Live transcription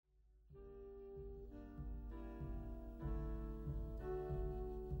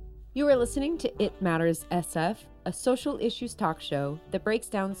You are listening to It Matters SF, a social issues talk show that breaks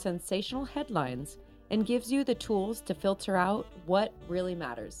down sensational headlines and gives you the tools to filter out what really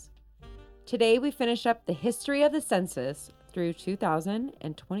matters. Today we finish up the history of the census through 2000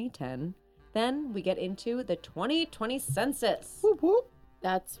 and 2010. Then we get into the 2020 census. Whoop, whoop.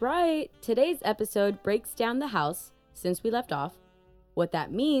 That's right. Today's episode breaks down the House since we left off, what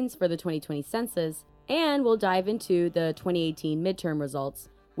that means for the 2020 census, and we'll dive into the 2018 midterm results,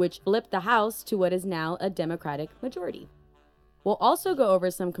 which flipped the House to what is now a Democratic majority. We'll also go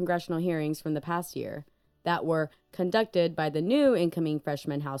over some congressional hearings from the past year that were conducted by the new incoming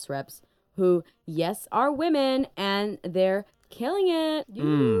freshman House reps, who, yes, are women, and they're killing it.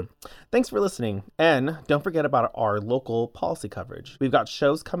 Thanks for listening. And don't forget about our local policy coverage. We've got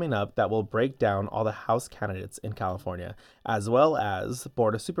shows coming up that will break down all the House candidates in California, as well as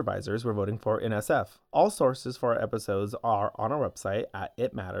Board of Supervisors we're voting for in SF. All sources for our episodes are on our website at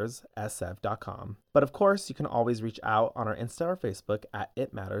itmatterssf.com. But of course, you can always reach out on our Insta or Facebook at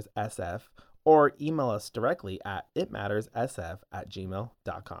itmatterssf, or email us directly at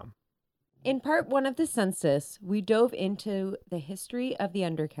itmatterssf@gmail.com. In part one of the census, we dove into the history of the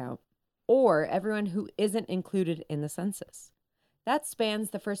undercount, or everyone who isn't included in the census. That spans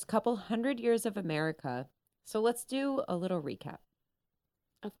the first couple hundred years of America, so let's do a little recap.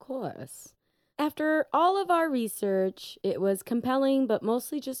 Of course. After all of our research, it was compelling but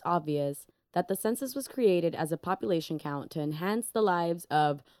mostly just obvious that the census was created as a population count to enhance the lives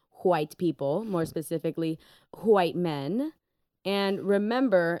of white people, more specifically, white men. And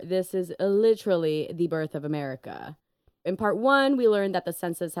remember, this is literally the birth of America. In part one, we learned that the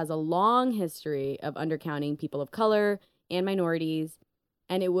census has a long history of undercounting people of color and minorities,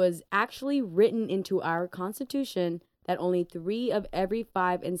 and it was actually written into our Constitution that only 3 of every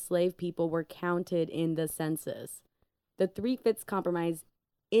 5 enslaved people were counted in the census. The 3/5 compromise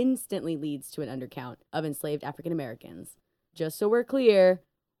instantly leads to an undercount of enslaved African Americans. Just so we're clear,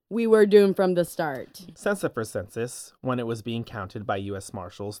 we were doomed from the start. Census for census, when it was being counted by U.S.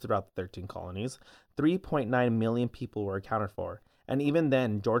 Marshals throughout the 13 colonies, 3.9 million people were accounted for. And even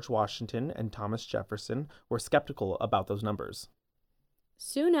then, George Washington and Thomas Jefferson were skeptical about those numbers.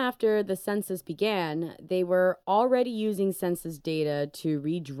 Soon after the census began, they were already using census data to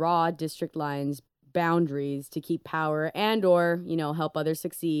redraw district lines, boundaries to keep power and or, help others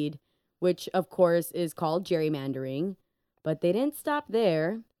succeed, which of course is called gerrymandering. But they didn't stop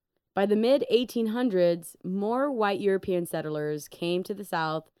there. By the mid-1800s, more white European settlers came to the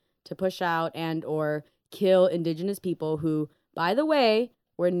South to push out and or kill indigenous people who, by the way,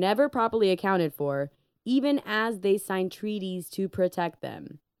 were never properly accounted for, even as they signed treaties to protect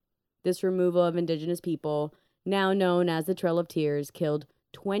them. This removal of indigenous people, now known as the Trail of Tears, killed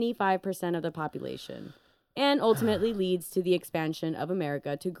 25% of the population and ultimately leads to the expansion of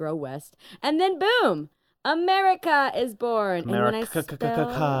America to grow west. And then boom! America is born. And when I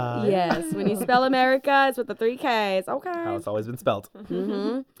spell, yes, when you spell America, it's with the 3 Ks. Okay. How it's always been spelled.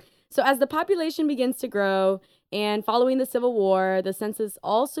 Mm-hmm. So as the population begins to grow and following the Civil War, the census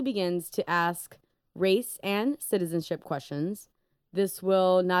also begins to ask race and citizenship questions. This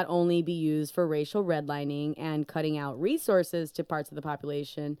will not only be used for racial redlining and cutting out resources to parts of the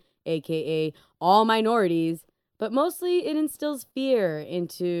population, aka all minorities, but mostly it instills fear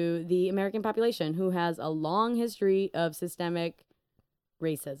into the American population, who has a long history of systemic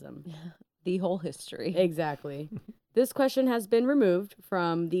racism. The whole history. Exactly. This question has been removed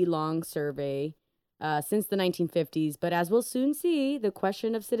from the long survey since the 1950s, but as we'll soon see, the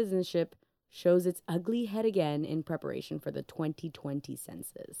question of citizenship shows its ugly head again in preparation for the 2020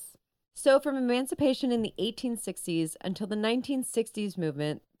 census. So from emancipation in the 1860s until the 1960s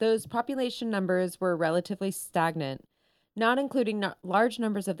movement, those population numbers were relatively stagnant, not including large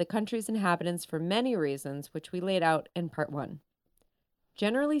numbers of the country's inhabitants for many reasons, which we laid out in part one.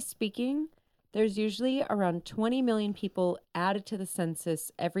 Generally speaking, there's usually around 20 million people added to the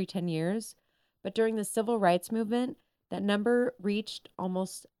census every 10 years, but during the civil rights movement, that number reached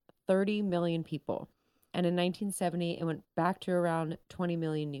almost 30 million people. And in 1970, it went back to around 20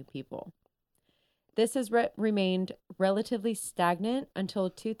 million new people. This has remained relatively stagnant until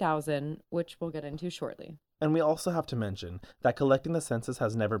 2000, which we'll get into shortly. And we also have to mention that collecting the census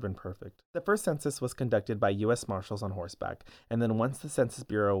has never been perfect. The first census was conducted by U.S. Marshals on horseback, and then once the Census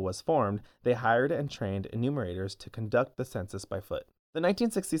Bureau was formed, they hired and trained enumerators to conduct the census by foot. The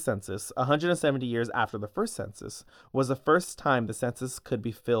 1960 census, 170 years after the first census, was the first time the census could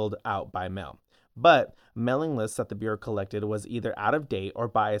be filled out by mail. But mailing lists that the Bureau collected was either out of date or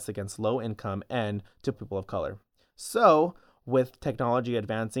biased against low income and to people of color. So With technology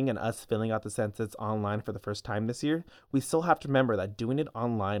advancing and us filling out the census online for the first time this year, we still have to remember that doing it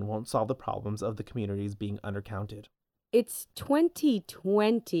online won't solve the problems of the communities being undercounted. It's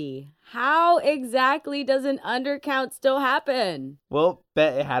 2020. How exactly does an undercount still happen? Well,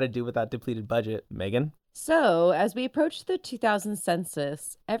 bet it had to do with that depleted budget, Megan. So, as we approach the 2000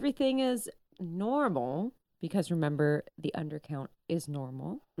 census, everything is normal because remember, the undercount is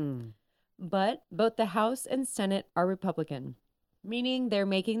normal. But both the House and Senate are Republican, meaning they're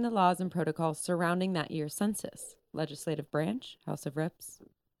making the laws and protocols surrounding that year's census. Legislative branch, House of Reps.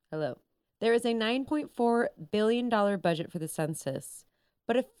 Hello. There is a $9.4 billion budget for the census,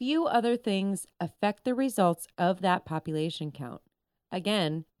 but a few other things affect the results of that population count.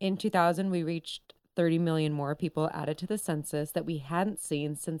 Again, in 2000, we reached 30 million more people added to the census that we hadn't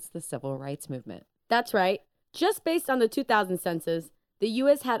seen since the Civil Rights Movement. That's right. Just based on the 2000 census, the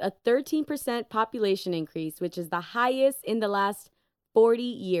U.S. had a 13% population increase, which is the highest in the last 40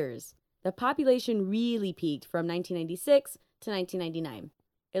 years. The population really peaked from 1996 to 1999.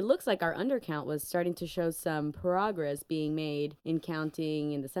 It looks like our undercount was starting to show some progress being made in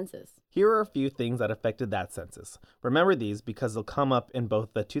counting in the census. Here are a few things that affected that census. Remember these because they'll come up in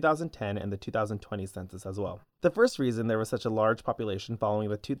both the 2010 and the 2020 census as well. The first reason there was such a large population following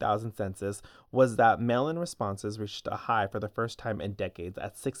the 2000 census was that mail-in responses reached a high for the first time in decades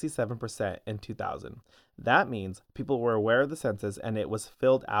at 67% in 2000. That means people were aware of the census and it was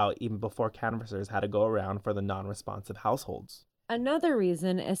filled out even before canvassers had to go around for the non-responsive households. Another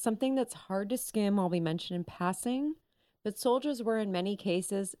reason is something that's hard to skim while we mention in passing, but soldiers were in many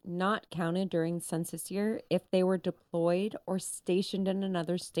cases not counted during census year if they were deployed or stationed in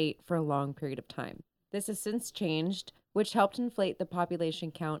another state for a long period of time. This has since changed, which helped inflate the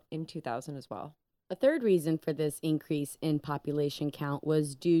population count in 2000 as well. A third reason for this increase in population count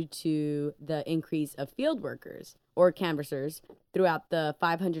was due to the increase of field workers or canvassers throughout the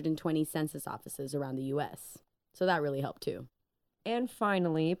 520 census offices around the U.S. So that really helped too. And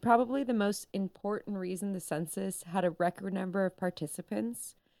finally, probably the most important reason the census had a record number of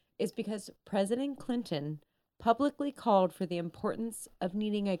participants is because President Clinton publicly called for the importance of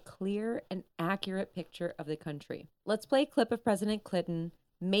needing a clear and accurate picture of the country. Let's play a clip of President Clinton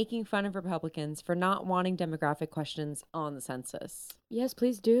making fun of Republicans for not wanting demographic questions on the census. Yes,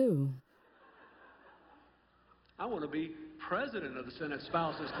 please do. I want to be president of the Senate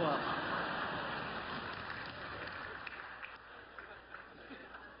Spouses Club.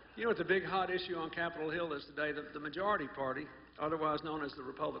 You know what the big hot issue on Capitol Hill is today? The majority party, otherwise known as the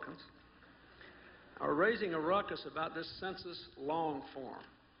Republicans, are raising a ruckus about this census long form.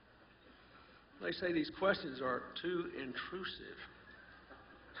 They say these questions are too intrusive.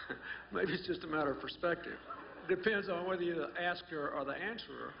 Maybe it's just a matter of perspective. Depends on whether you're the asker or the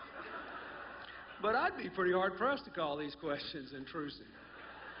answerer. But I'd be pretty hard-pressed to call these questions intrusive.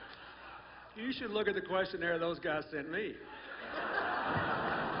 You should look at the questionnaire those guys sent me.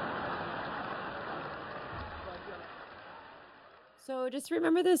 So just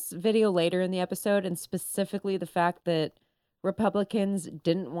remember this video later in the episode, and specifically the fact that Republicans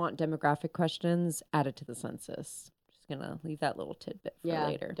didn't want demographic questions added to the census. Just gonna leave that little tidbit for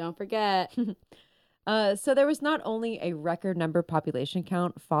later. Don't forget. So there was not only a record number population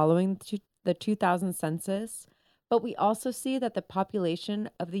count following the 2000 census, but we also see that the population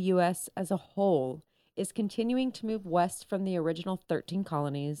of the U.S. as a whole is continuing to move west from the original 13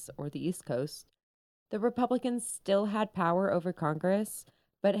 colonies, or the East Coast. The Republicans still had power over Congress,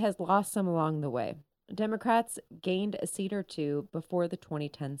 but has lost some along the way. Democrats gained a seat or two before the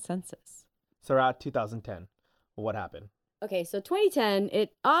 2010 census. So we're at 2010. What happened? Okay, so 2010,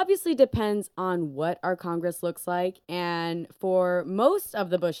 it obviously depends on what our Congress looks like. And for most of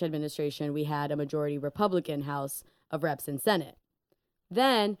the Bush administration, we had a majority Republican House of Reps and Senate.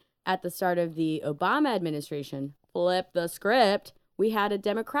 Then, at the start of the Obama administration, flip the script, we had a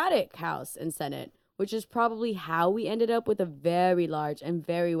Democratic House and Senate, which is probably how we ended up with a very large and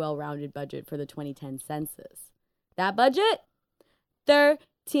very well-rounded budget for the 2010 census. That budget?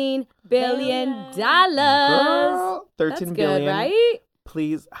 $13 billion. Girl, 13 That's billion. good, right?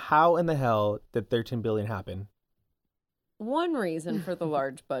 Please, how in the hell did 13 billion happen? One reason for the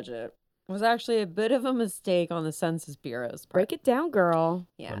large budget was actually a bit of a mistake on the Census Bureau's part. Break it down, girl.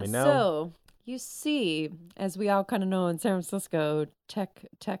 Yeah, Let me know. so you see, as we all kind of know in San Francisco, Tech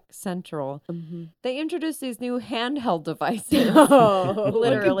Central, they introduced these new handheld devices,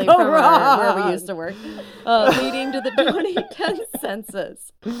 literally What could from go where we wrong? used to work, leading to the 2010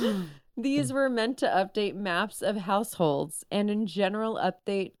 census. These were meant to update maps of households and in general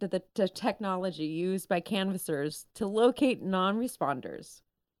update the technology used by canvassers to locate non-responders.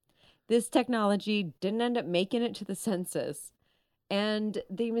 This technology didn't end up making it to the census, and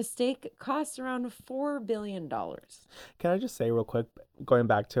the mistake cost around $4 billion. Can I just say real quick, going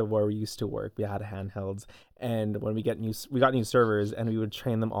back to where we used to work, we had handhelds, and when we got new servers, and we would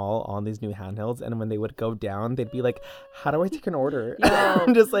train them all on these new handhelds, and when they would go down, they'd be like, "How do I take an order?"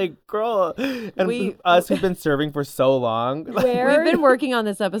 I'm just like, "Girl," and who've been serving for so long. We've been working on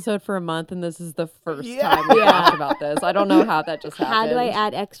this episode for a month, and this is the first time we talked about this. I don't know how that just happened. How do I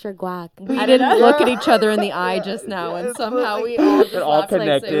add extra guac? We didn't look at each other in the eye just now, and somehow we all just all laughed like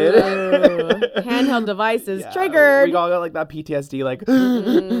connected. Handheld devices triggered. We all got like that PTSD, like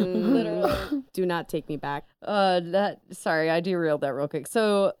literally. Do not take me back. Sorry, I derailed that real quick.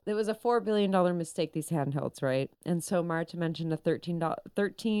 So it was a $4 billion mistake, these handhelds, right? And so Marta mentioned a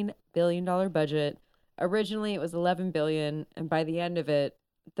 $13 billion budget. Originally, it was $11 billion, and by the end of it,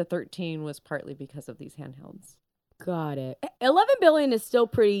 the 13 was partly because of these handhelds. Got it. 11 billion is still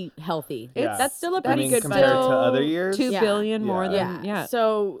pretty healthy. Yeah. That's still a pretty good compared budget. to other years. $2 billion more Yeah. than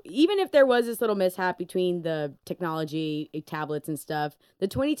So even if there was this little mishap between the technology, tablets and stuff, the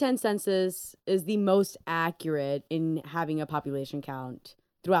 2010 census is the most accurate in having a population count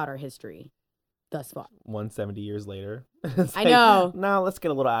throughout our history thus far. 170 years later. I know. No, let's get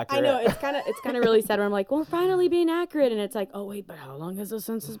a little accurate. I know it's kind of really sad where I'm like, we're finally being accurate, and it's like, oh wait, but how long has the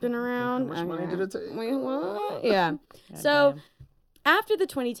census been around? How much money did it take? Wait, what? Yeah. So after the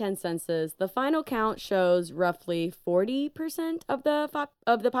 2010 census, the final count shows roughly 40% of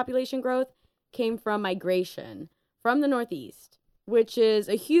the population growth came from migration from the Northeast, which is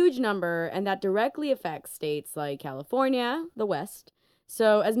a huge number, and that directly affects states like California, the West.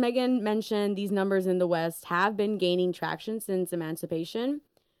 So as Megan mentioned, these numbers in the West have been gaining traction since emancipation.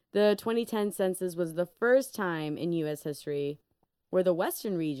 The 2010 census was the first time in U.S. history where the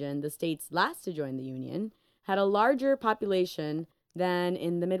Western region, the states last to join the Union, had a larger population than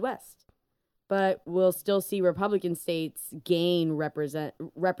in the Midwest. But we'll still see Republican states gain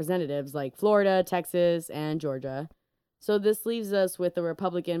representatives like Florida, Texas, and Georgia. So this leaves us with a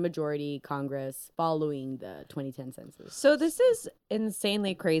Republican majority Congress following the 2010 census. So this is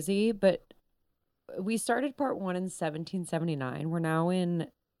insanely crazy, but we started part 1 in 1779. We're now in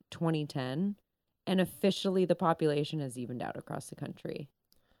 2010, and officially the population has evened out across the country.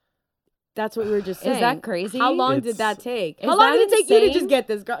 That's what we were just saying. Is that crazy? How long did that take? Is How long that did it take you to insane? just get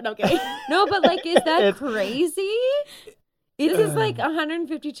this? Okay. No, but like, is that crazy? This is like Uh.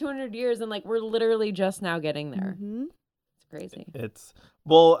 150, 200 years, and like we're literally just now getting there. Mm-hmm. Crazy.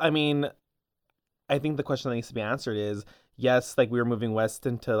 I mean, I think the question that needs to be answered is, yes, like we were moving west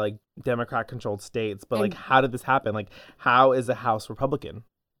into like Democrat controlled states, but like how did this happen? Like how is a House Republican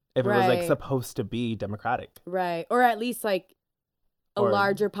if it was like supposed to be Democratic? Right. Or at least like a Or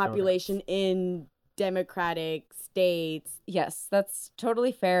larger population in Democratic states. Yes, that's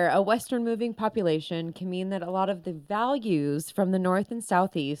totally fair. A Western moving population can mean that a lot of the values from the North and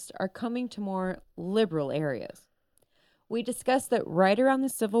Southeast are coming to more liberal areas. We discussed that right around the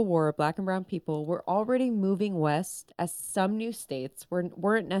Civil War, Black and brown people were already moving west as some new states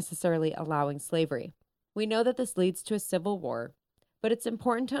weren't necessarily allowing slavery. We know that this leads to a civil war, but it's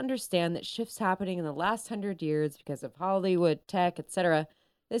important to understand that shifts happening in the last 100 years because of Hollywood, tech, etc.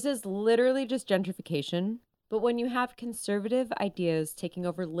 This is literally just gentrification, but when you have conservative ideas taking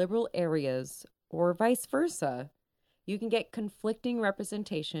over liberal areas or vice versa, you can get conflicting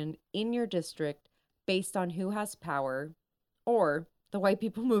representation in your district based on who has power, or the white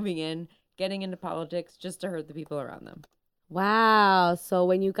people moving in, getting into politics just to hurt the people around them. Wow. So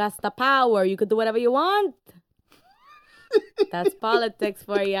when you got the power, you could do whatever you want. That's politics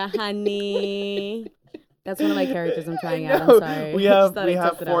for you, honey. That's one of my characters I'm trying out. I'm sorry. We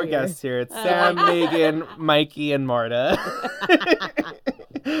have 4 guests here. It's Sam, Megan, Mikey, and Marta.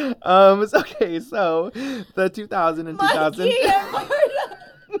 Okay, so the 2000 and 2000. Mikey and Marta!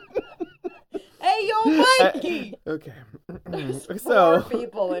 Hey, yo, Mikey! Okay. There's So 4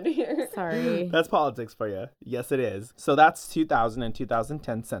 people in here. Sorry. that's politics for you. Yes, it is. So that's 2000 and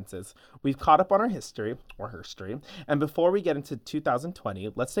 2010 census. We've caught up on our history, or herstory. And before we get into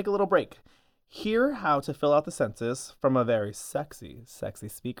 2020, let's take a little break. Hear how to fill out the census from a very sexy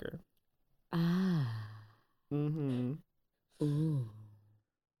speaker. Ah. Mm-hmm. Ooh.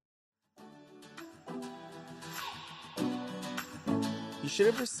 You should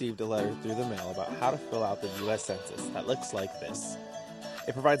have received a letter through the mail about how to fill out the U.S. Census that looks like this.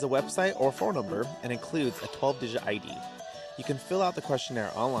 It provides a website or phone number and includes a 12-digit ID. You can fill out the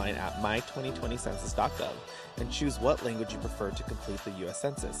questionnaire online at my2020census.gov and choose what language you prefer to complete the U.S.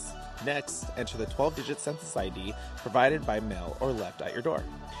 Census. Next, enter the 12-digit census ID provided by mail or left at your door.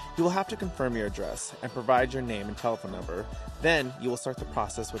 You will have to confirm your address and provide your name and telephone number. Then you will start the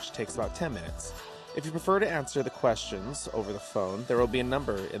process, which takes about 10 minutes. If you prefer to answer the questions over the phone, there will be a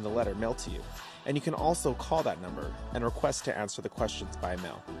number in the letter mailed to you. And you can also call that number and request to answer the questions by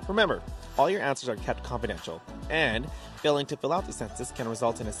mail. Remember, all your answers are kept confidential, and failing to fill out the census can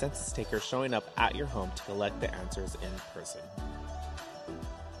result in a census taker showing up at your home to collect the answers in person.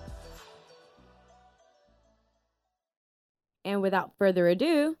 And without further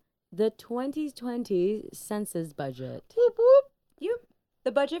ado, the 2020 census budget. Whoop, whoop. Yep.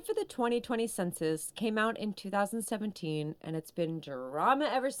 The budget for the 2020 census came out in 2017, and it's been drama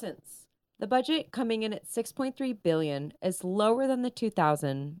ever since. The budget, coming in at $6.3 billion, is lower than the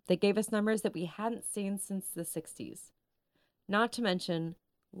 2000. They gave us numbers that we hadn't seen since the 60s. Not to mention,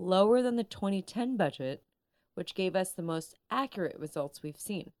 lower than the 2010 budget, which gave us the most accurate results we've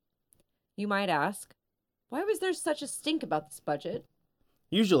seen. You might ask, why was there such a stink about this budget?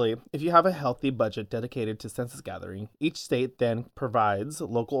 Usually, if you have a healthy budget dedicated to census gathering, each state then provides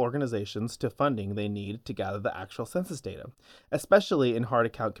local organizations to funding they need to gather the actual census data, especially in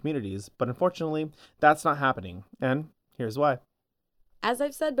hard-to-count communities, but unfortunately, that's not happening, and here's why. As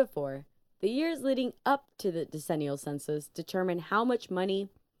I've said before, the years leading up to the decennial census determine how much money,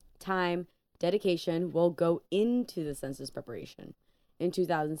 time, dedication will go into the census preparation. In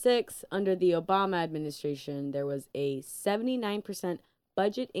 2006, under the Obama administration, there was a 79%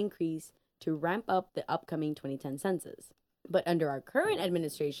 budget increase to ramp up the upcoming 2010 census. But under our current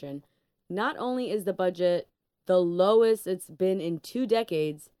administration, not only is the budget the lowest it's been in 2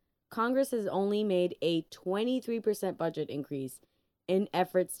 decades, Congress has only made a 23% budget increase in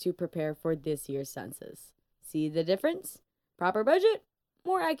efforts to prepare for this year's census. See the difference? Proper budget,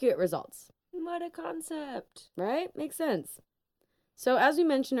 more accurate results. What a concept. Right? Makes sense. So as we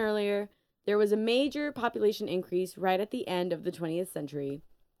mentioned earlier, there was a major population increase right at the end of the 20th century,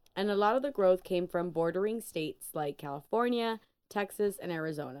 and a lot of the growth came from bordering states like California, Texas, and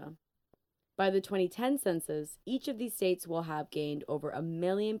Arizona. By the 2010 census, each of these states will have gained over 1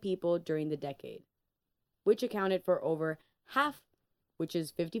 million people during the decade, which accounted for over half, which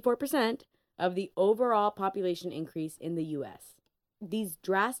is 54%, of the overall population increase in the U.S. These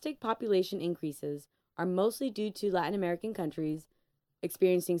drastic population increases are mostly due to Latin American countries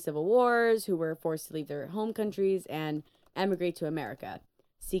experiencing civil wars, who were forced to leave their home countries and emigrate to America,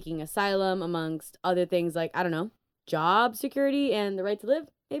 seeking asylum, amongst other things like, job security and the right to live,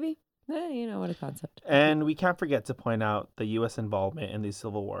 maybe? What a concept. And we can't forget to point out the U.S. involvement in these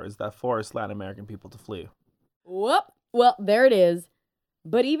civil wars that forced Latin American people to flee. Whoop! Well, there it is.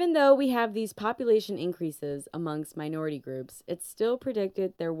 But even though we have these population increases amongst minority groups, it's still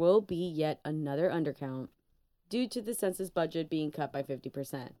predicted there will be yet another undercount due to the census budget being cut by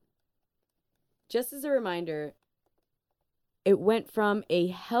 50%. Just as a reminder, it went from a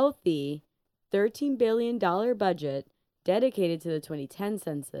healthy $13 billion budget dedicated to the 2010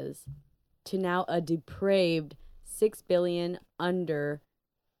 census to now a depraved $6 billion under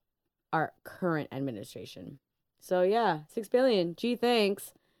our current administration. So yeah, $6 billion. Gee,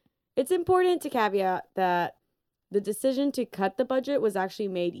 thanks. It's important to caveat that the decision to cut the budget was actually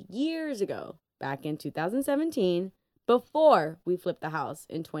made years ago, back in 2017, before we flipped the House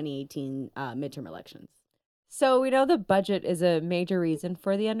in 2018 midterm elections. So we know the budget is a major reason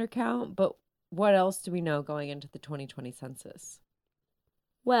for the undercount, but what else do we know going into the 2020 census?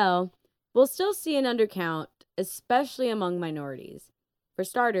 Well, we'll still see an undercount, especially among minorities. For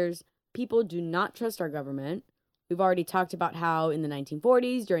starters, people do not trust our government. We've already talked about how in the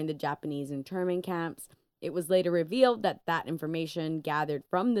 1940s, during the Japanese internment camps, it was later revealed that that information gathered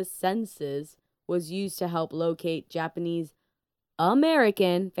from the census was used to help locate Japanese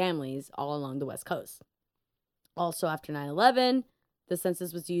American families all along the West Coast. Also, after 9/11, the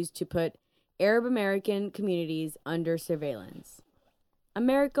census was used to put Arab American communities under surveillance.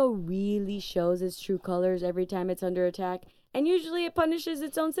 America really shows its true colors every time it's under attack, and usually it punishes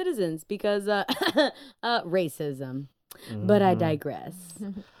its own citizens because racism. Mm-hmm. But I digress.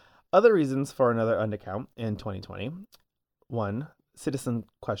 Other reasons for another undercount in 2020. 1, citizen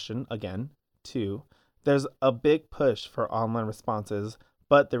question again. 2, there's a big push for online responses,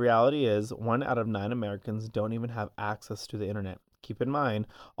 but the reality is 1 out of 9 Americans don't even have access to the internet. Keep in mind,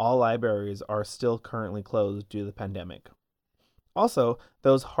 all libraries are still currently closed due to the pandemic. Also,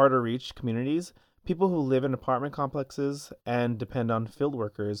 those harder reach communities, people who live in apartment complexes and depend on field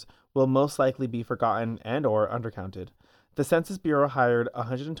workers, will most likely be forgotten and or undercounted. The Census Bureau hired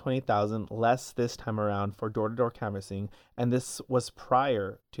 120,000 less this time around for door-to-door canvassing, and this was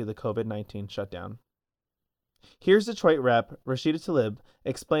prior to the COVID-19 shutdown. Here's Detroit Rep. Rashida Tlaib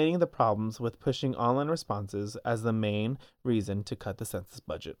explaining the problems with pushing online responses as the main reason to cut the census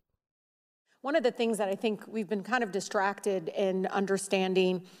budget. One of the things that I think we've been kind of distracted in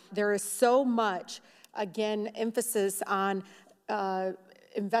understanding, there is so much, again, emphasis on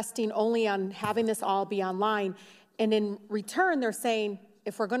investing only on having this all be online. And in return, they're saying,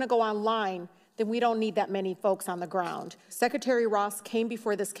 if we're going to go online, then we don't need that many folks on the ground. Secretary Ross came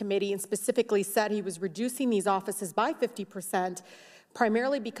before this committee and specifically said he was reducing these offices by 50%,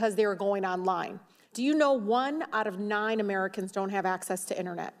 primarily because they were going online. Do you know 1 out of 9 Americans don't have access to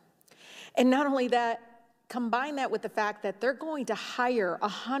internet? And not only that, combine that with the fact that they're going to hire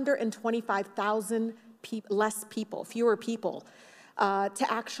 125,000 fewer people, to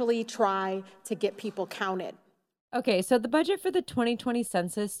actually try to get people counted. Okay, so the budget for the 2020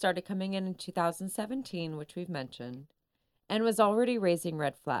 census started coming in 2017, which we've mentioned, and was already raising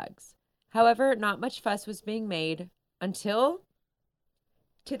red flags. However, not much fuss was being made until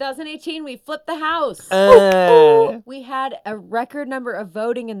 2018, we flipped the House. We had a record number of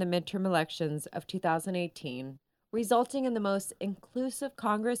voting in the midterm elections of 2018, resulting in the most inclusive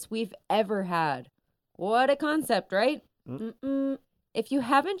Congress we've ever had. What a concept, right? If you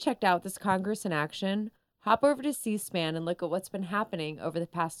haven't checked out this Congress in action, hop over to C-SPAN and look at what's been happening over the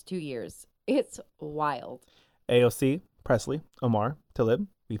past 2 years. It's wild. AOC, Presley, Omar, Tlaib,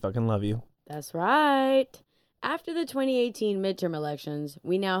 we fucking love you. That's right. After the 2018 midterm elections,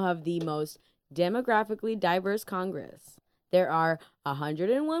 we now have the most demographically diverse Congress. There are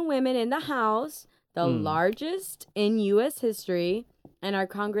 101 women in the House, the largest in U.S. history, and our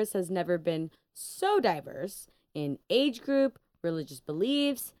Congress has never been so diverse in age group, religious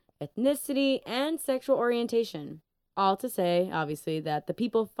beliefs, ethnicity, and sexual orientation. All to say, obviously, that the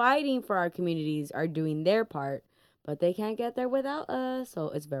people fighting for our communities are doing their part, but they can't get there without us, so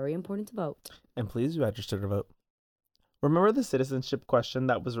it's very important to vote. And please register to vote. Remember the citizenship question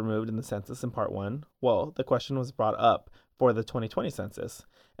that was removed in the census in Part 1? Well, the question was brought up for the 2020 census.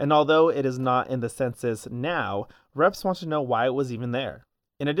 And although it is not in the census now, reps want to know why it was even there.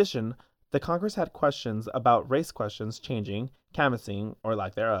 In addition, the Congress had questions about race questions changing, canvassing, or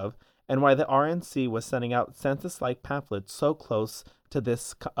lack thereof, and why the RNC was sending out census-like pamphlets so close to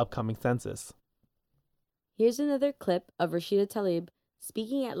this upcoming census. Here's another clip of Rashida Tlaib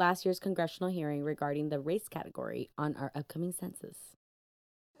speaking at last year's congressional hearing regarding the race category on our upcoming census.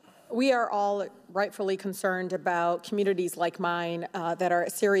 We are all rightfully concerned about communities like mine that are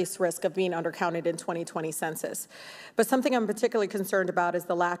at serious risk of being undercounted in 2020 census. But something I'm particularly concerned about is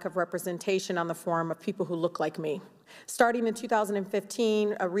the lack of representation on the form of people who look like me. Starting in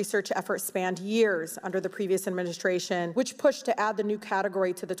 2015, a research effort spanned years under the previous administration, which pushed to add the new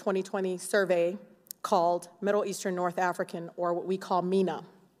category to the 2020 survey called Middle Eastern North African, or what we call MENA.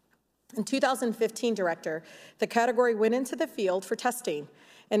 In 2015, Director, the category went into the field for testing,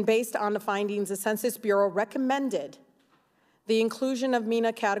 and based on the findings, the Census Bureau recommended the inclusion of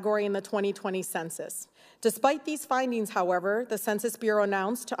MENA category in the 2020 census. Despite these findings, however, the Census Bureau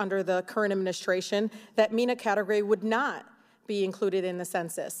announced under the current administration that MENA category would not be included in the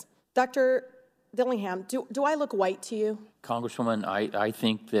census. Dr. Dillingham, do I look white to you? Congresswoman, I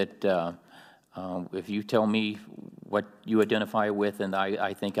think that if you tell me what you identify with, and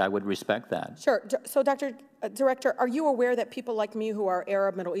I think I would respect that. Sure. So, Dr. Director, are you aware that people like me who are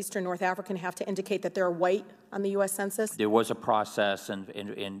Arab, Middle Eastern, North African have to indicate that they're white on the U.S. Census? There was a process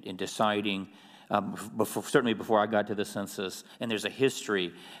in deciding, certainly before I got to the census, and there's a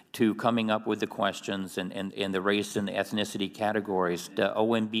history to coming up with the questions and the race and the ethnicity categories. The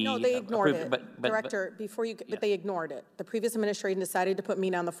OMB. No, they ignored it. Director, but they ignored it. The previous administration decided to put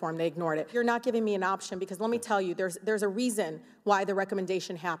MENA on the form. They ignored it. You're not giving me an option because let me tell you, there's a reason why the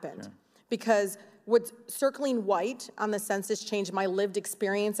recommendation happened. Sure. Because would circling white on the census change my lived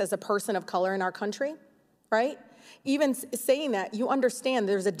experience as a person of color in our country, right? Even saying that, you understand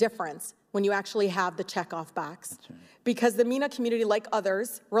there's a difference when you actually have the checkoff box. Right. Because the MENA community, like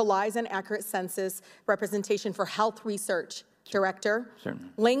others, relies on accurate census representation for health research, Director,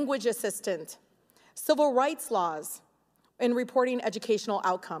 certainly, language assistant, civil rights laws, and reporting educational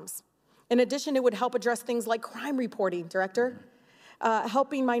outcomes. In addition, it would help address things like crime reporting, Director,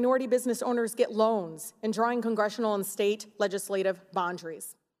 helping minority business owners get loans, and drawing congressional and state legislative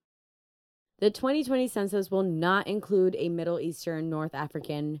boundaries. The 2020 census will not include a Middle Eastern, North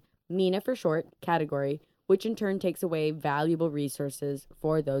African, MENA for short, category, which in turn takes away valuable resources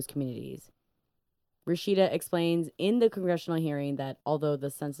for those communities. Rashida explains in the congressional hearing that although the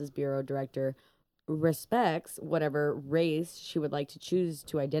Census Bureau Director respects whatever race she would like to choose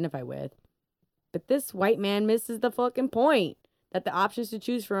to identify with. But this white man misses the fucking point that the options to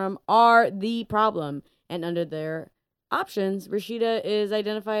choose from are the problem. And under their options, Rashida is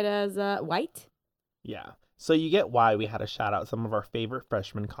identified as white. Yeah. So you get why we had to shout out some of our favorite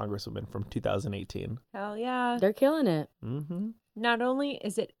freshman congresswomen from 2018. Hell yeah. They're killing it. Mm-hmm. Not only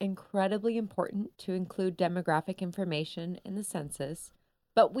is it incredibly important to include demographic information in the census,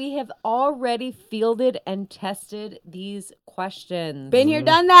 but we have already fielded and tested these questions. Been here,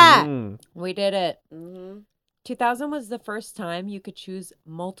 done that. We did it. Mm-hmm. 2000 was the first time you could choose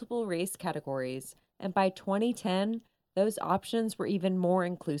multiple race categories, and by 2010, those options were even more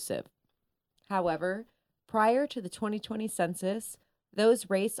inclusive. However, prior to the 2020 census, those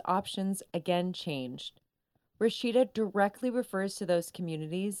race options again changed. Rashida directly refers to those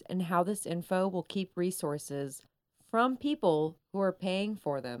communities and how this info will keep resources from people who are paying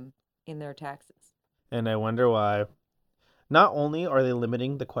for them in their taxes. And I wonder why. Not only are they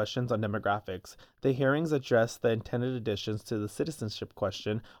limiting the questions on demographics, the hearings address the intended additions to the citizenship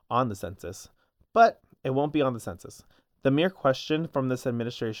question on the census. But it won't be on the census. The mere question from this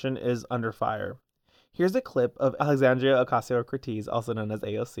administration is under fire. Here's a clip of Alexandria Ocasio-Cortez, also known as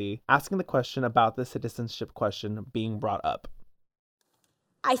AOC, asking the question about the citizenship question being brought up.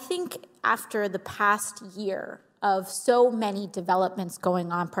 I think after the past year of so many developments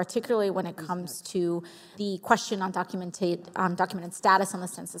going on, particularly when it comes to the question on documented status on the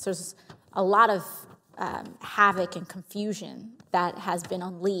census, there's a lot of havoc and confusion that has been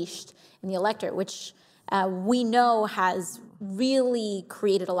unleashed in the electorate, which we know has really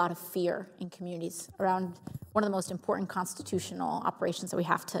created a lot of fear in communities around one of the most important constitutional operations that we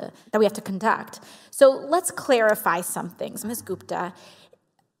have to conduct. So let's clarify some things. Ms. Gupta,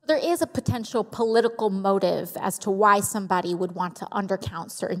 there is a potential political motive as to why somebody would want to undercount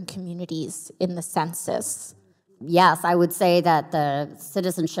certain communities in the census. Yes, I would say that the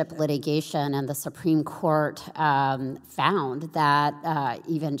citizenship litigation and the Supreme Court found that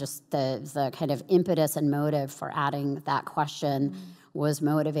even just the kind of impetus and motive for adding that question was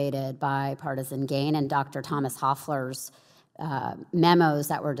motivated by partisan gain, and Dr. Thomas Hoffler's memos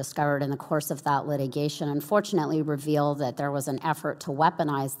that were discovered in the course of that litigation unfortunately revealed that there was an effort to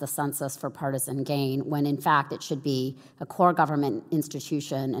weaponize the census for partisan gain, when in fact it should be a core government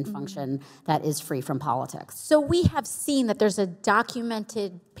institution and function that is free from politics. So we have seen that there's a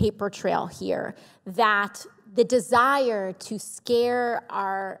documented paper trail here that the desire to scare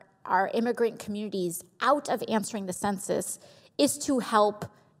our immigrant communities out of answering the census is to help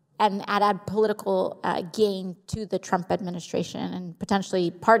and add political gain to the Trump administration and potentially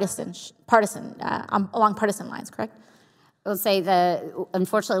partisan along partisan lines, correct? I would say that,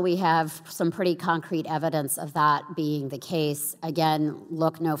 unfortunately, we have some pretty concrete evidence of that being the case. Again,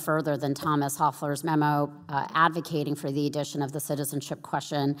 look no further than Thomas Hoffler's memo advocating for the addition of the citizenship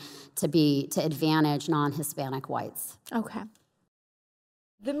question to advantage non-Hispanic whites. Okay.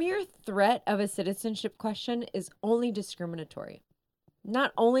 The mere threat of a citizenship question is only discriminatory.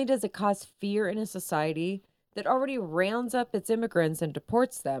 Not only does it cause fear in a society that already rounds up its immigrants and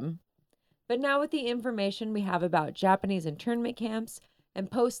deports them, but now with the information we have about Japanese internment camps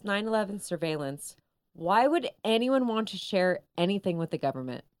and post 9/11 surveillance, why would anyone want to share anything with the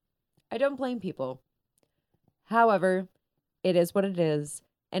government? I don't blame people. However, it is what it is,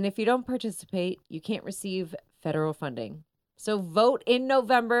 and if you don't participate, you can't receive federal funding. So vote in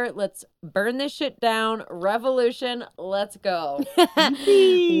November. Let's burn this shit down. Revolution. Let's go.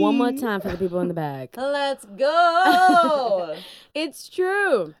 One more time for the people in the back. Let's go. It's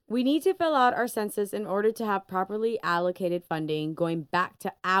true. We need to fill out our census in order to have properly allocated funding going back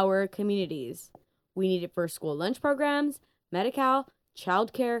to our communities. We need it for school lunch programs, Medi-Cal,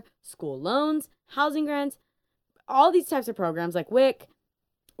 childcare, school loans, housing grants, all these types of programs like WIC.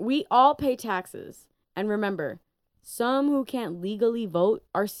 We all pay taxes. And remember, some who can't legally vote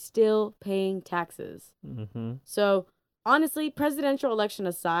are still paying taxes. Mm-hmm. So, honestly, presidential election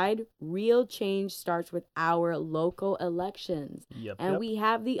aside, real change starts with our local elections. And we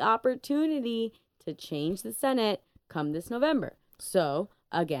have the opportunity to change the Senate come this November. So,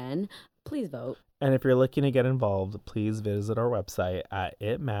 again, please vote. And if you're looking to get involved, please visit our website at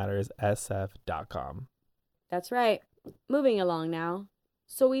itmatterssf.com. That's right. Moving along now.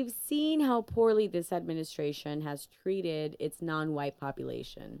 So we've seen how poorly this administration has treated its non-white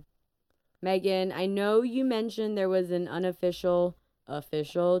population. Megan, I know you mentioned there was an official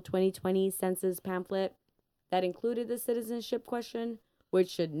 2020 census pamphlet that included the citizenship question, which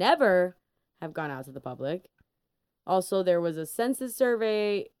should never have gone out to the public. Also, there was a census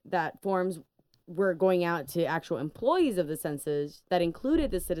survey that forms were going out to actual employees of the census that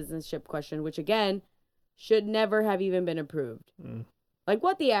included the citizenship question, which again should never have even been approved. Like,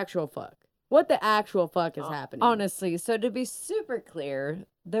 what the actual fuck? What the actual fuck is happening? Honestly, so to be super clear,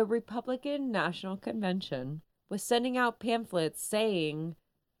 the Republican National Convention was sending out pamphlets saying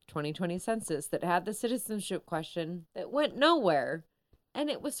 2020 census that had the citizenship question that went nowhere, and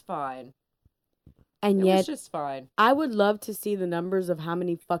it was fine. And It yet, was just fine. I would love to see the numbers of how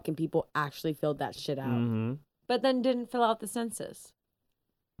many fucking people actually filled that shit out. Mm-hmm. But then didn't fill out the census,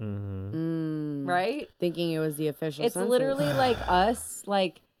 Mm-hmm. right? Thinking it was the official It's census. literally like us,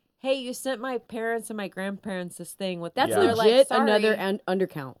 like, hey, you sent my parents and my grandparents this thing with That's Yeah. legit They're like, another "Sorry."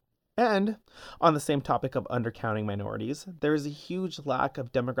 undercount. And on the same topic of undercounting minorities, there is a huge lack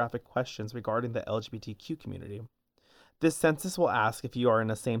of demographic questions regarding the LGBTQ community. This census will ask if you are in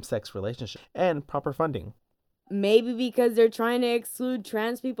a same-sex relationship and proper funding. Maybe because they're trying to exclude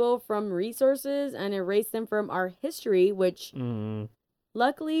trans people from resources and erase them from our history, which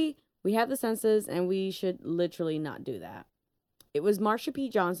luckily we have the census and we should literally not do that. It was Marsha P.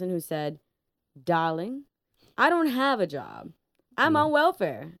 Johnson who said, "Darling, I don't have a job. I'm on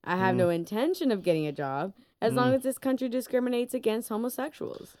welfare. I have no intention of getting a job as long as this country discriminates against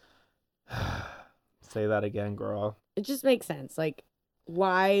homosexuals." Say that again, girl. It just makes sense. Like,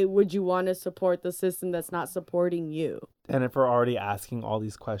 why would you want to support the system that's not supporting you? And if we're already asking all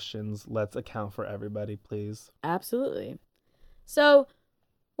these questions, let's account for everybody, please. Absolutely. So,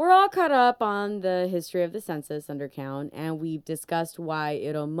 we're all caught up on the history of the census undercount, and we've discussed why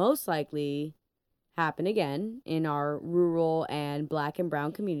it'll most likely happen again in our rural and Black and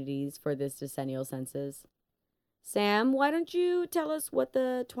brown communities for this decennial census. Sam, why don't you tell us what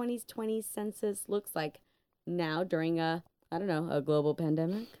the 2020 census looks like now during a global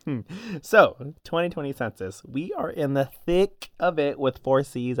pandemic? So, 2020 census. We are in the thick of it with 4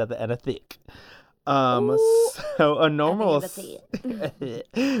 C's at the end of thick. So a normal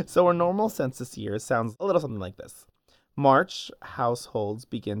so a normal census year sounds a little something like this. March, households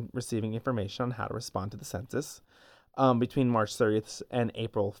begin receiving information on how to respond to the census. Between March 30th and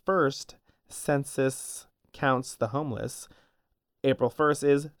April 1st, census counts the homeless. April 1st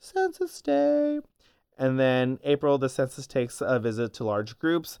is Census Day. And then April, the census takes a visit to large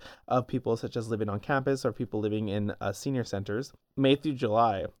groups of people such as living on campus or people living in senior centers. May through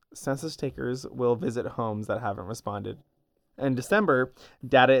July, census takers will visit homes that haven't responded. In December,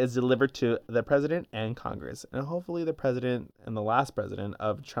 data is delivered to the president and Congress. And hopefully the president and the last president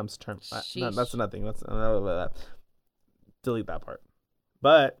of Trump's term. That's nothing. Delete that part.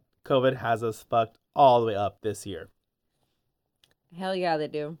 But COVID has us fucked all the way up this year. Hell yeah, they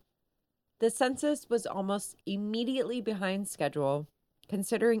do. The census was almost immediately behind schedule,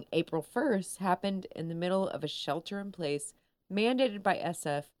 considering April 1st happened in the middle of a shelter-in-place mandated by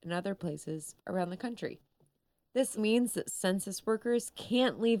SF and other places around the country. This means that census workers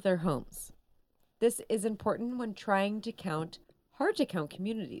can't leave their homes. This is important when trying to count hard-to-count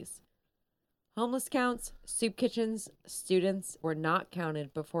communities. Homeless counts, soup kitchens, students were not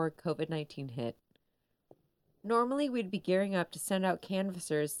counted before COVID-19 hit. Normally, we'd be gearing up to send out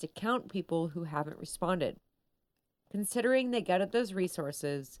canvassers to count people who haven't responded. Considering they gutted those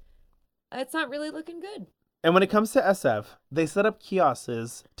resources, it's not really looking good. And when it comes to SF, they set up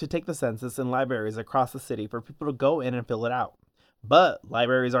kiosks to take the census in libraries across the city for people to go in and fill it out. But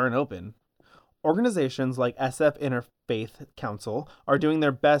libraries aren't open. Organizations like SF Interfaith Council are doing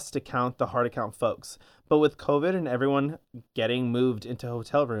their best to count the hard-to-count folks. But with COVID and everyone getting moved into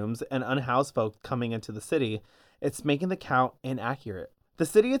hotel rooms and unhoused folk coming into the city, it's making the count inaccurate. The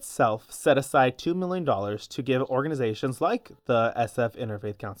city itself set aside $2 million to give organizations like the SF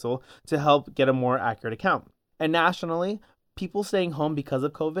Interfaith Council to help get a more accurate account. And nationally, people staying home because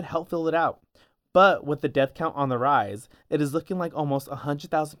of COVID help fill it out. But with the death count on the rise, it is looking like almost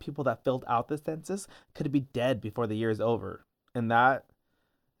 100,000 people that filled out the census could be dead before the year is over. And that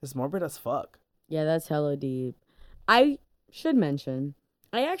is morbid as fuck. Yeah, that's hella deep. I should mention,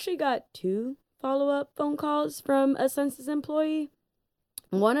 I actually got 2 follow-up phone calls from a census employee.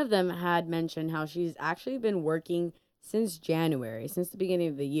 One of them had mentioned how she's actually been working since January, since the beginning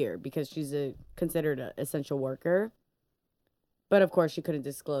of the year, because she's considered an essential worker. But of course, she couldn't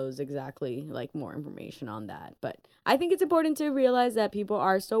disclose exactly more information on that. But I think it's important to realize that people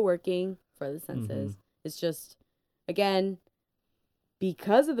are still working for the census. It's just, again,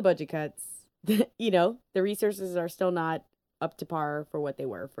 because of the budget cuts, the resources are still not up to par for what they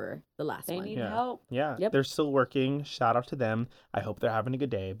were for the last one. They need help. Yeah, Yep. They're still working. Shout out to them. I hope they're having a good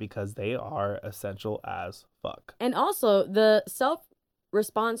day because they are essential as fuck. And also, the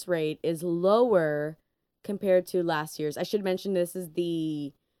self-response rate is lower compared to last year's. I should mention this is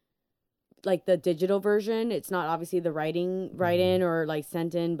the like the digital version. It's not obviously the write in or like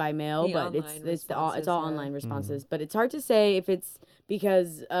sent in by mail, The but online it's all responses, online responses. But it's hard to say if it's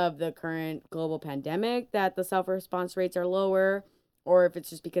because of the current global pandemic that the self-response rates are lower, or if it's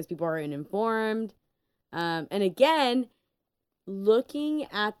just because people are uninformed. And again, looking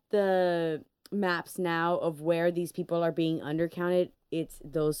at the maps now of where these people are being undercounted, it's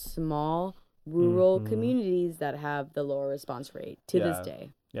those small rural communities that have the lower response rate to this day.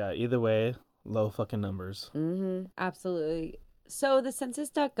 Yeah, either way, low fucking numbers. Absolutely. So the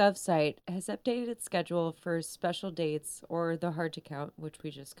census.gov site has updated its schedule for special dates, or the hard to count, which we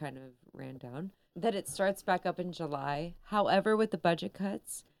just kind of ran down, that it starts back up in July. However, with the budget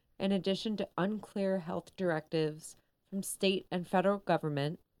cuts, in addition to unclear health directives from state and federal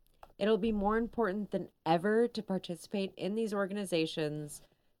government, it'll be more important than ever to participate in these organizations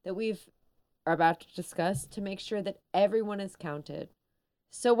that are about to discuss to make sure that everyone is counted.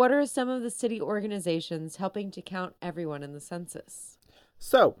 So what are some of the city organizations helping to count everyone in the census?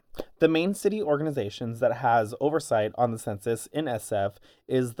 So, the main city organizations that has oversight on the census in SF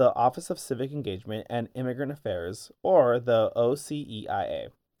is the Office of Civic Engagement and Immigrant Affairs, or the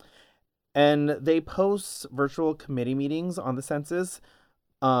OCEIA. And they post virtual committee meetings on the census.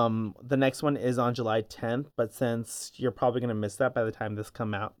 The next one is on July 10th, but since you're probably going to miss that by the time this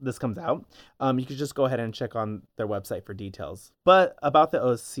comes out, you could just go ahead and check on their website for details. But about the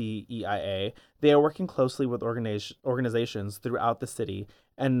OCEIA, they are working closely with organizations throughout the city,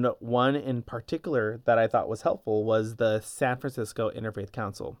 and one in particular that I thought was helpful was the San Francisco Interfaith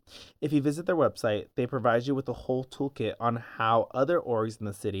Council. If you visit their website, they provide you with a whole toolkit on how other orgs in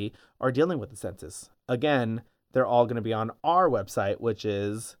the city are dealing with the census. Again, they're all going to be on our website, which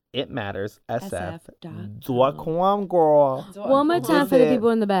is itmatterssf.com, girl. One more time for the people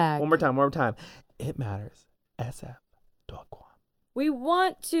in the back. One more time. itmatterssf.com. We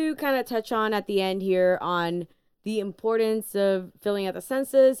want to kind of touch on at the end here on the importance of filling out the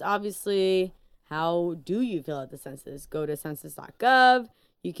census. Obviously, how do you fill out the census? Go to census.gov.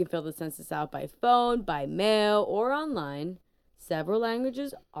 You can fill the census out by phone, by mail, or online. Several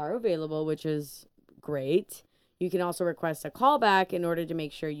languages are available, which is great. You can also request a callback in order to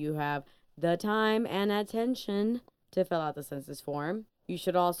make sure you have the time and attention to fill out the census form. You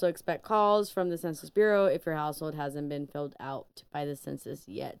should also expect calls from the Census Bureau if your household hasn't been filled out by the census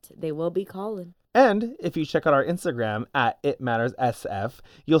yet. They will be calling. And if you check out our Instagram at itmatterssf,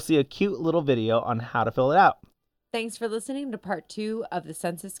 you'll see a cute little video on how to fill it out. Thanks for listening to part 2 of the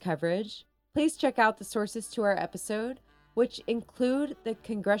census coverage. Please check out the sources to our episode, which include the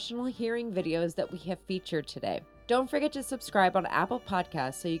congressional hearing videos that we have featured today. Don't forget to subscribe on Apple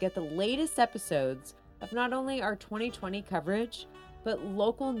Podcasts so you get the latest episodes of not only our 2020 coverage, but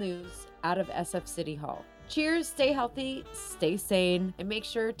local news out of SF City Hall. Cheers, stay healthy, stay sane, and make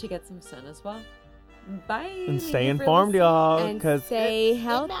sure to get some sun as well. Bye. And stay informed, y'all. And stay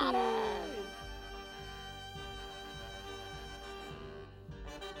healthy.